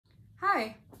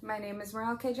Hi, my name is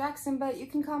Morel K. Jackson, but you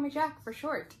can call me Jack for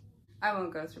short. I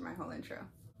won't go through my whole intro.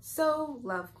 So,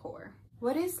 lovecore.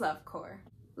 What is lovecore?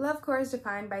 Lovecore is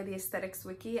defined by the Aesthetics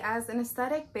Wiki as an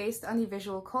aesthetic based on the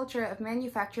visual culture of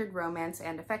manufactured romance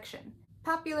and affection.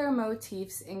 Popular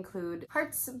motifs include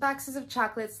hearts, boxes of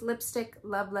chocolates, lipstick,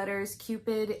 love letters,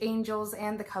 Cupid, angels,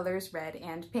 and the colors red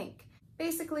and pink.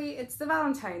 Basically, it's the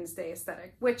Valentine's Day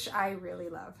aesthetic, which I really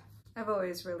love. I've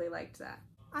always really liked that.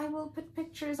 I will put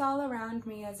pictures all around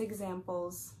me as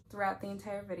examples throughout the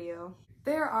entire video.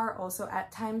 There are also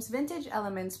at times vintage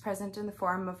elements present in the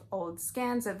form of old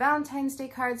scans of Valentine's Day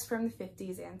cards from the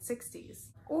 50s and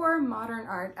 60s, or modern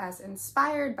art as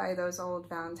inspired by those old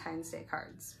Valentine's Day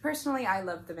cards. Personally, I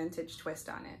love the vintage twist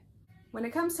on it. When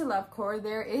it comes to lovecore,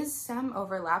 there is some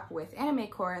overlap with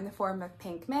animecore in the form of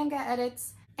pink manga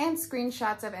edits and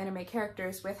screenshots of anime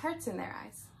characters with hearts in their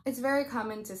eyes. It's very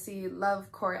common to see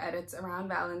lovecore edits around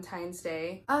Valentine's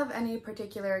Day of any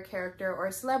particular character or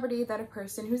celebrity that a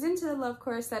person who's into the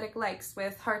lovecore aesthetic likes,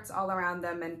 with hearts all around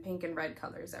them and pink and red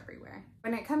colors everywhere.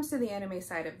 When it comes to the anime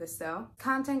side of this though,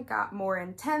 content got more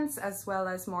intense as well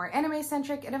as more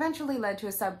anime-centric and eventually led to a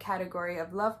subcategory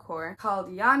of lovecore called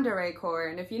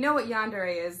yanderecore, and if you know what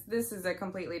yandere is, this is a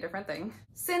completely different thing.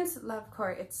 Since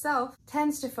lovecore itself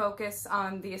tends to focus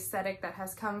on the aesthetic that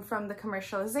has come from the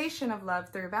commercialization of love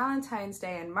through Valentine's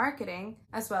Day and marketing,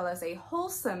 as well as a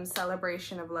wholesome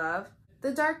celebration of love,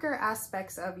 the darker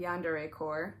aspects of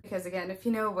yanderecore, because again, if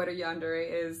you know what a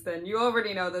yandere is, then you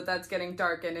already know that that's getting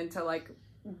darkened into like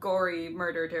gory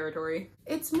murder territory.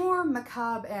 Its more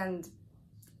macabre and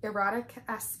erotic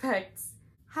aspects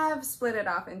have split it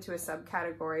off into a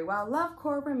subcategory, while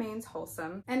lovecore remains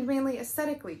wholesome and mainly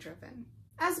aesthetically driven,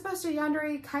 as opposed to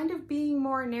yandere kind of being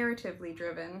more narratively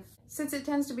driven, since it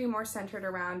tends to be more centered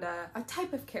around a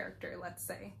type of character, let's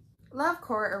say.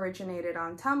 Lovecore originated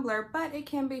on Tumblr, but it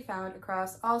can be found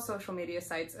across all social media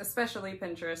sites, especially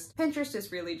Pinterest. Pinterest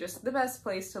is really just the best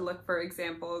place to look for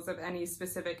examples of any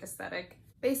specific aesthetic.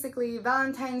 Basically,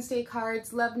 Valentine's Day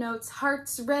cards, love notes,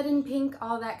 hearts, red and pink,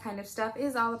 all that kind of stuff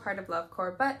is all a part of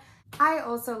lovecore, but I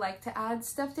also like to add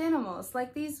stuffed animals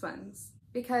like these ones,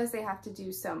 because they have to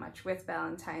do so much with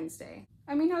Valentine's Day.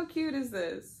 I mean, how cute is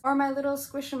this? Or my little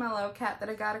Squishamallow cat that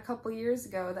I got a couple years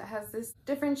ago that has this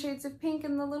different shades of pink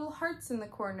and the little hearts in the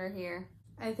corner here.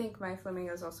 I think my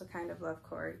flamingo is also kind of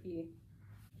lovecore-y.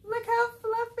 Look how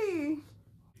fluffy!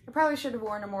 I probably should have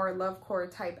worn a more lovecore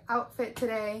type outfit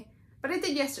today, but I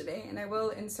did yesterday, and I will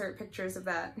insert pictures of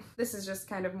that. This is just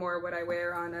kind of more what I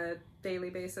wear on a daily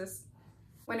basis.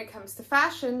 When it comes to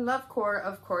fashion, lovecore,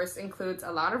 of course, includes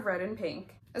a lot of red and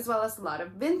pink, as well as a lot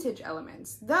of vintage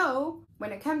elements. Though,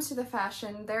 when it comes to the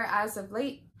fashion, there as of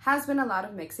late has been a lot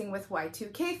of mixing with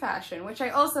Y2K fashion, which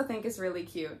I also think is really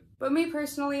cute. But me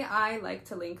personally, I like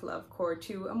to link lovecore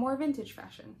to a more vintage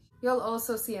fashion. You'll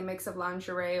also see a mix of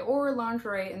lingerie or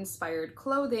lingerie-inspired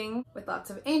clothing, with lots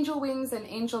of angel wings and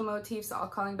angel motifs all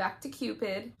calling back to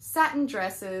Cupid, satin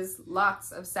dresses,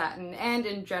 lots of satin, and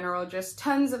in general just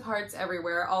tons of hearts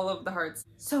everywhere, all of the hearts.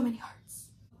 So many hearts.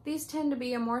 These tend to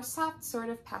be a more soft sort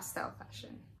of pastel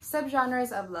fashion.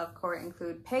 Subgenres of lovecore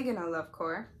include pagano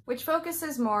lovecore, which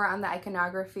focuses more on the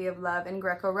iconography of love in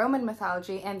Greco-Roman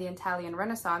mythology and the Italian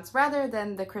Renaissance rather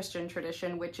than the Christian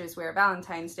tradition, which is where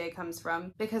Valentine's Day comes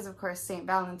from, because of course Saint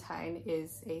Valentine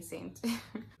is a saint.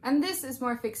 And this is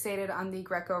more fixated on the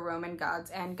Greco-Roman gods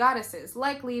and goddesses,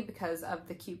 likely because of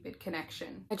the Cupid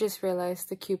connection. I just realized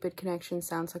the Cupid connection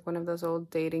sounds like one of those old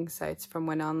dating sites from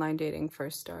when online dating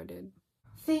first started.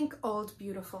 Think old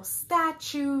beautiful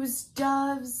statues,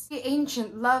 doves, the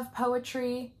ancient love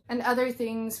poetry, and other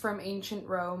things from ancient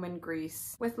Rome and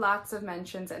Greece, with lots of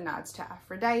mentions and nods to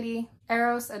Aphrodite,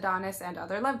 Eros, Adonis, and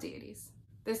other love deities.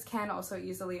 This can also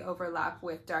easily overlap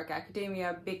with dark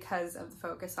academia because of the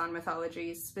focus on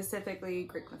mythology, specifically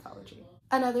Greek mythology.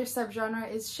 Another subgenre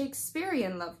is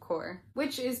Shakespearean lovecore,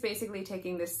 which is basically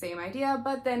taking this same idea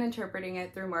but then interpreting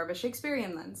it through more of a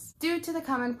Shakespearean lens. Due to the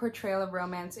common portrayal of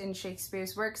romance in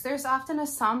Shakespeare's works, there's often a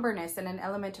somberness and an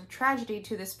element of tragedy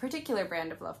to this particular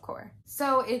brand of lovecore.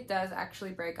 So it does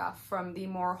actually break off from the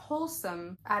more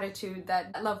wholesome attitude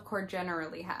that lovecore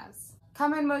generally has.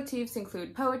 Common motifs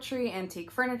include poetry,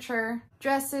 antique furniture,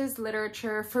 dresses,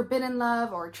 literature, forbidden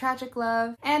love or tragic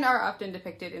love, and are often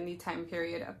depicted in the time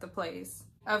period of the plays.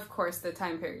 Of course, the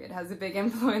time period has a big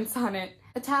influence on it.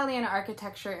 Italian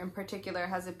architecture in particular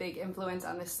has a big influence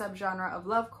on this subgenre of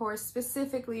lovecore,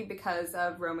 specifically because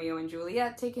of Romeo and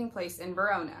Juliet taking place in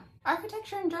Verona.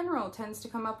 Architecture in general tends to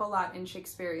come up a lot in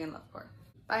Shakespearean lovecore.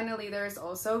 Finally, there's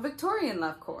also Victorian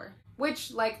lovecore,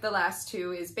 which, like the last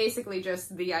two, is basically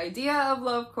just the idea of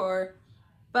lovecore,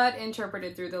 but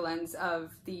interpreted through the lens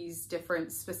of these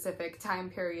different specific time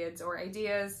periods or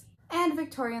ideas. And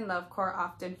Victorian lovecore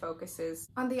often focuses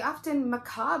on the often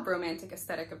macabre romantic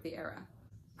aesthetic of the era.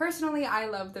 Personally, I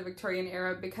love the Victorian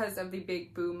era because of the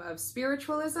big boom of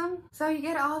spiritualism, so you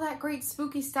get all that great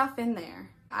spooky stuff in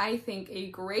there. I think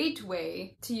a great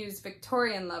way to use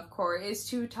Victorian lovecore is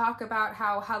to talk about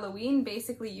how Halloween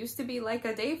basically used to be like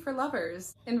a day for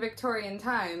lovers in Victorian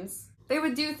times. They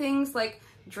would do things like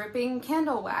dripping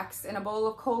candle wax in a bowl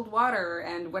of cold water,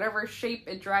 and whatever shape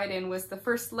it dried in was the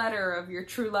first letter of your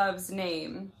true love's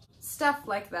name. Stuff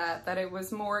like that it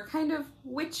was more kind of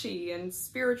witchy and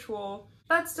spiritual,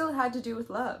 but still had to do with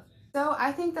love. So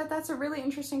I think that that's a really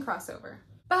interesting crossover.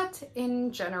 But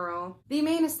in general, the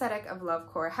main aesthetic of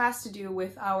lovecore has to do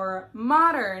with our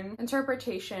modern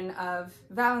interpretation of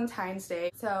Valentine's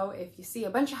Day. So if you see a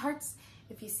bunch of hearts,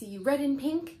 if you see red and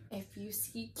pink, if you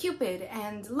see Cupid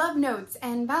and love notes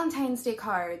and Valentine's Day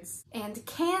cards and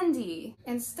candy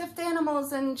and stuffed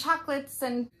animals and chocolates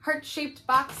and heart-shaped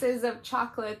boxes of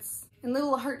chocolates and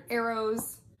little heart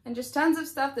arrows and just tons of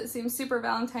stuff that seems super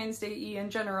Valentine's Day-y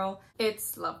in general,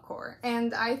 it's lovecore.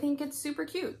 And I think it's super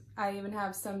cute. I even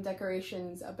have some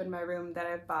decorations up in my room that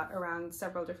I've bought around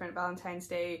several different Valentine's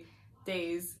Day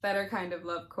days that are kind of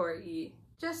lovecore-y.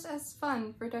 Just as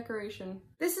fun for decoration.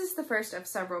 This is the first of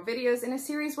several videos in a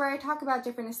series where I talk about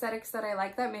different aesthetics that I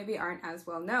like that maybe aren't as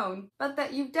well known, but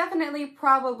that you've definitely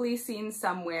probably seen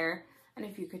somewhere. And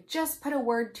if you could just put a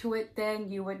word to it,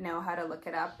 then you would know how to look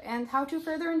it up and how to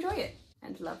further enjoy it.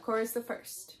 And lovecore is the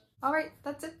first. Alright,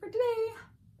 that's it for today.